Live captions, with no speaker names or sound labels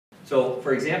So,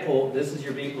 for example, this is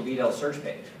your vehicle detail search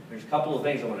page. There's a couple of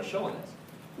things I want to show in this.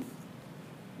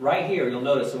 Right here, you'll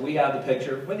notice that we have the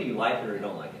picture, whether you like it or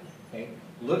don't like it. Okay?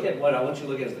 Look at what I want you to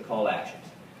look at is the call to actions.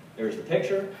 There's the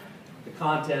picture, the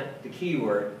content, the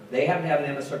keyword. They happen to have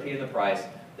an MSRP and the price.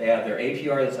 They have their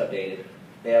APR that's updated.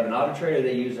 They have an auto trader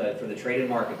they use for the trade-in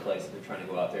marketplace that they're trying to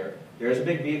go out there. There's a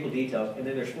big vehicle details, and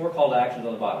then there's 4 call to actions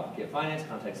on the bottom. Get finance,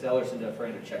 contact seller, send to a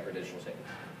friend, or check for additional savings.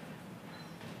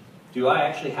 Do I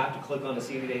actually have to click on to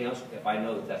see anything else if I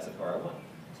know that that's the car I want?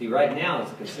 See, right now, as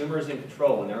the consumer is in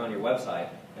control when they're on your website,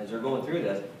 as they're going through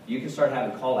this, you can start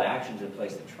having call to actions in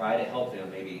place to try to help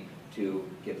them, maybe to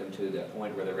get them to the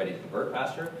point where they're ready to convert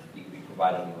faster. You can be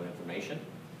providing them with information.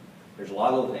 There's a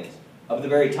lot of little things. Up at the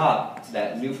very top,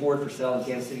 that new Ford for sale in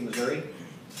Kansas City, Missouri.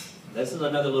 This is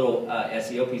another little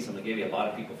SEO piece I'm going to give you. A lot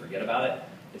of people forget about it.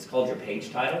 It's called your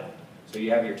page title. So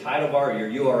you have your title bar, your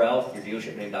URL, your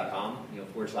dealershipname.com,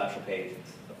 / page.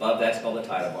 Above that's called the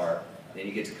title bar. Then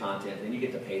you get to content, then you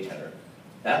get the page header.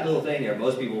 That little thing there,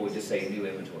 most people would just say new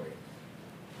inventory.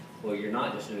 Well, you're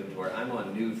not just new inventory. I'm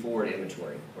on new Ford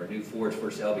inventory, or new Ford's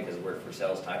for sale because the word for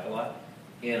sale is typed a lot,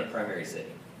 in a primary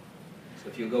city. So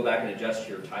if you go back and adjust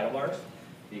your title bars,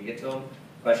 you can get to them.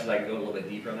 Questions I can go a little bit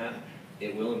deeper on that.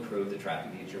 It will improve the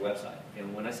traffic to your website.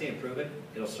 And when I say improve it,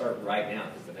 it'll start right now,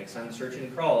 because the next time the search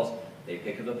engine crawls, they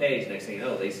pick up the page. Next thing you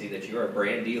know, they see that you're a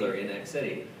brand dealer in that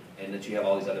city, and that you have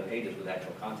all these other pages with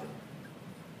actual content.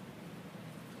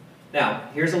 Now,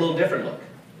 here's a little different look.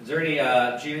 Is there any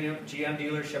GM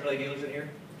dealers, Chevrolet dealers in here?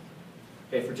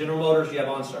 Okay, for General Motors, you have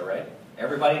OnStar, right?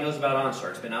 Everybody knows about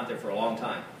OnStar. It's been out there for a long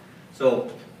time.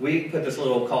 So we put this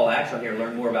little call to action here,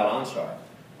 learn more about OnStar.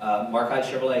 Mark Hyde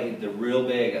Chevrolet, they're real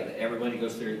big. Everybody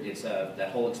goes through, it's that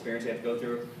whole experience they have to go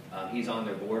through. He's on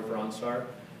their board for OnStar.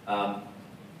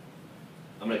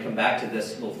 I'm going to come back to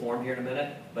this little form here in a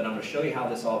minute, but I'm going to show you how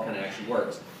this all kind of actually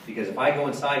works. Because if I go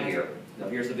inside here,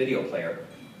 here's the video player.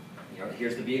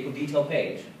 Here's the vehicle detail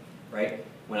page, right?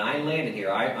 When I landed here,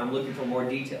 I'm looking for more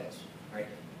details, right?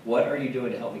 What are you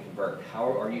doing to help me convert?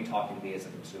 How are you talking to me as a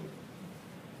consumer?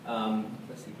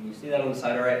 Let's see, can you see that on the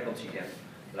side all right? Hopefully you can,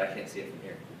 but I can't see it from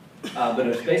here. But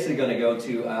it's basically going to go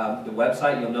to the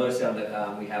website. You'll notice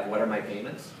that we have what are my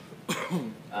payments.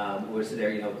 What's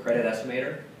there? Credit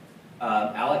estimator.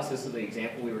 Alex, this is the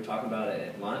example we were talking about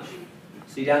at lunch.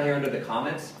 See down here under the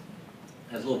comments,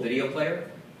 it has a little video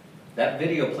player. That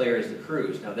video player is the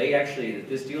cruise. Now they actually, at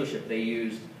this dealership, they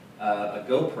used a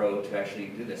GoPro to actually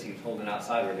do this. He was holding it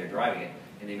outside where they're driving it,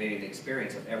 and they made an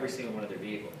experience of every single one of their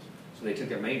vehicles. So they took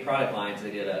their main product lines,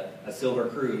 they did a silver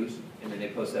cruise, and then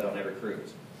they posted that on every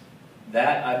cruise.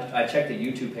 That, I checked the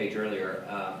YouTube page earlier,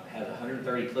 has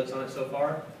 130 clicks on it so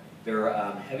far. Their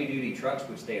heavy-duty trucks,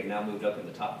 which they have now moved up in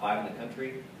the top 5 in the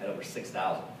country, had over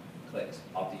 6,000 clicks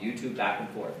off the YouTube back and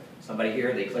forth. Somebody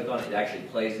here, they click on it, it actually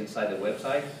plays inside the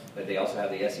website, but they also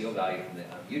have the SEO value from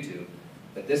the YouTube.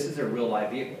 But this is their real live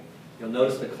vehicle. You'll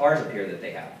notice the cars up here that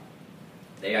they have.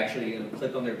 They actually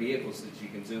click on their vehicles so that you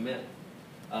can zoom in.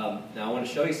 Now I want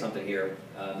to show you something here.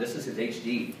 This is his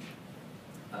HD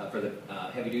for the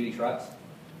heavy-duty trucks.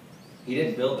 He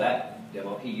didn't build that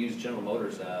demo. He used General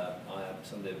Motors,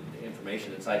 some of the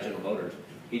information inside General Motors.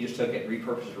 He just took it,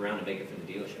 repurposed it around to make it for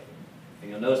the dealership. And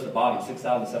you'll notice the bottom,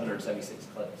 6,776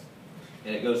 clicks.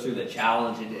 And it goes through the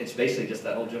challenge, and it's basically just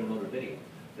that whole General Motors video.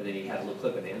 And then he had a little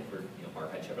clip at the end for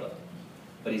Mark Hyde Chevrolet.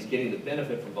 But he's getting the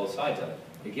benefit from both sides of it.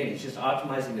 Again, he's just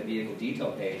optimizing the vehicle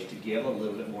detail page to give a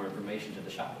little bit more information to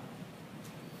the shopper.